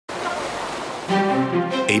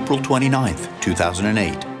April 29,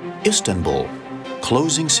 2008, Istanbul,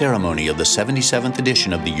 closing ceremony of the 77th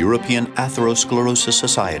edition of the European Atherosclerosis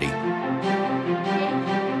Society.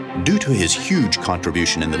 Due to his huge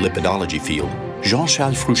contribution in the lipidology field,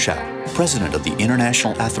 Jean-Charles Fruchart, president of the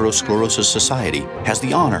International Atherosclerosis Society, has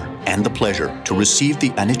the honor and the pleasure to receive the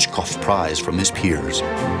ANITSCHKOW Prize from his peers.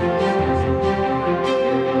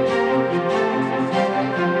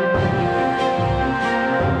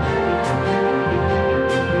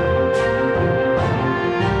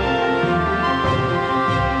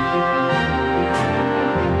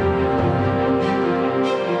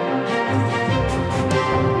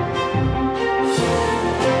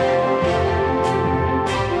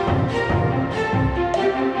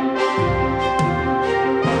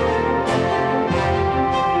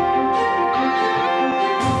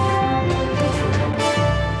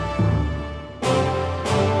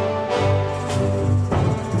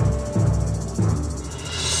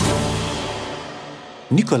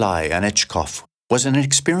 Nikolai ANITSCHKOW was an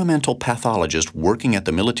experimental pathologist working at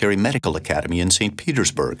the Military Medical Academy in St.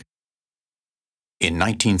 Petersburg. In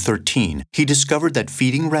 1913, he discovered that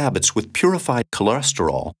feeding rabbits with purified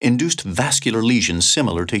cholesterol induced vascular lesions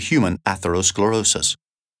similar to human atherosclerosis.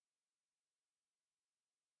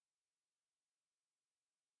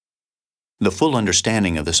 The full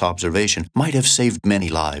understanding of this observation might have saved many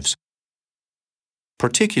lives,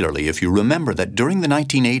 particularly if you remember that during the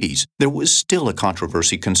 1980s, there was still a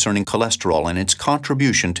controversy concerning cholesterol and its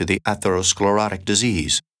contribution to the atherosclerotic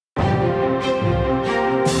disease.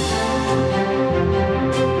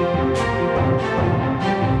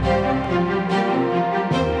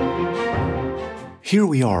 Here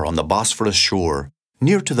we are on the Bosphorus shore,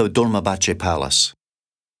 near to the Dolmabahce Palace.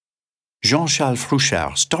 Jean-Charles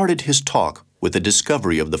Fruchart started his talk with the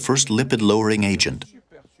discovery of the first lipid-lowering agent.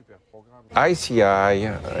 ICI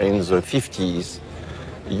in the 50s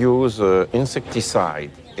used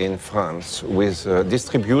insecticide in France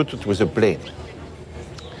distributed with a plane.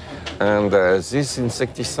 And this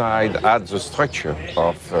insecticide had the structure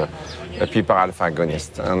of a PPAR alpha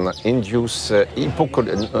agonist and induce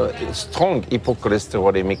strong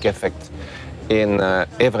hypocholesterolemic effect in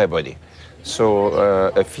everybody. So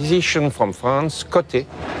a physician from France, Coté,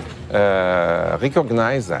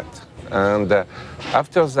 recognized that. And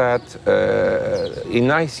after that,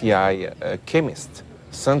 in ICI, a chemist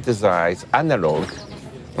synthesized analog,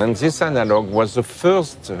 and this analog was the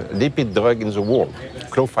first lipid drug in the world,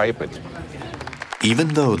 clofibrin. Even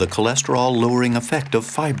though the cholesterol-lowering effect of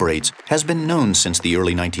fibrates has been known since the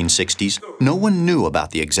early 1960s, no one knew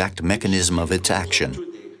about the exact mechanism of its action.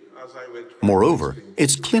 Moreover,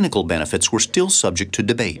 its clinical benefits were still subject to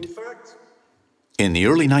debate. In the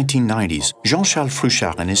early 1990s, Jean-Charles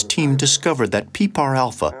Fruchart and his team discovered that PPAR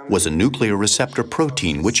alpha was a nuclear receptor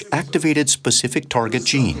protein which activated specific target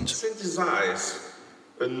genes. Synthesize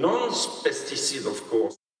a non-pesticide, of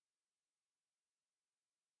course.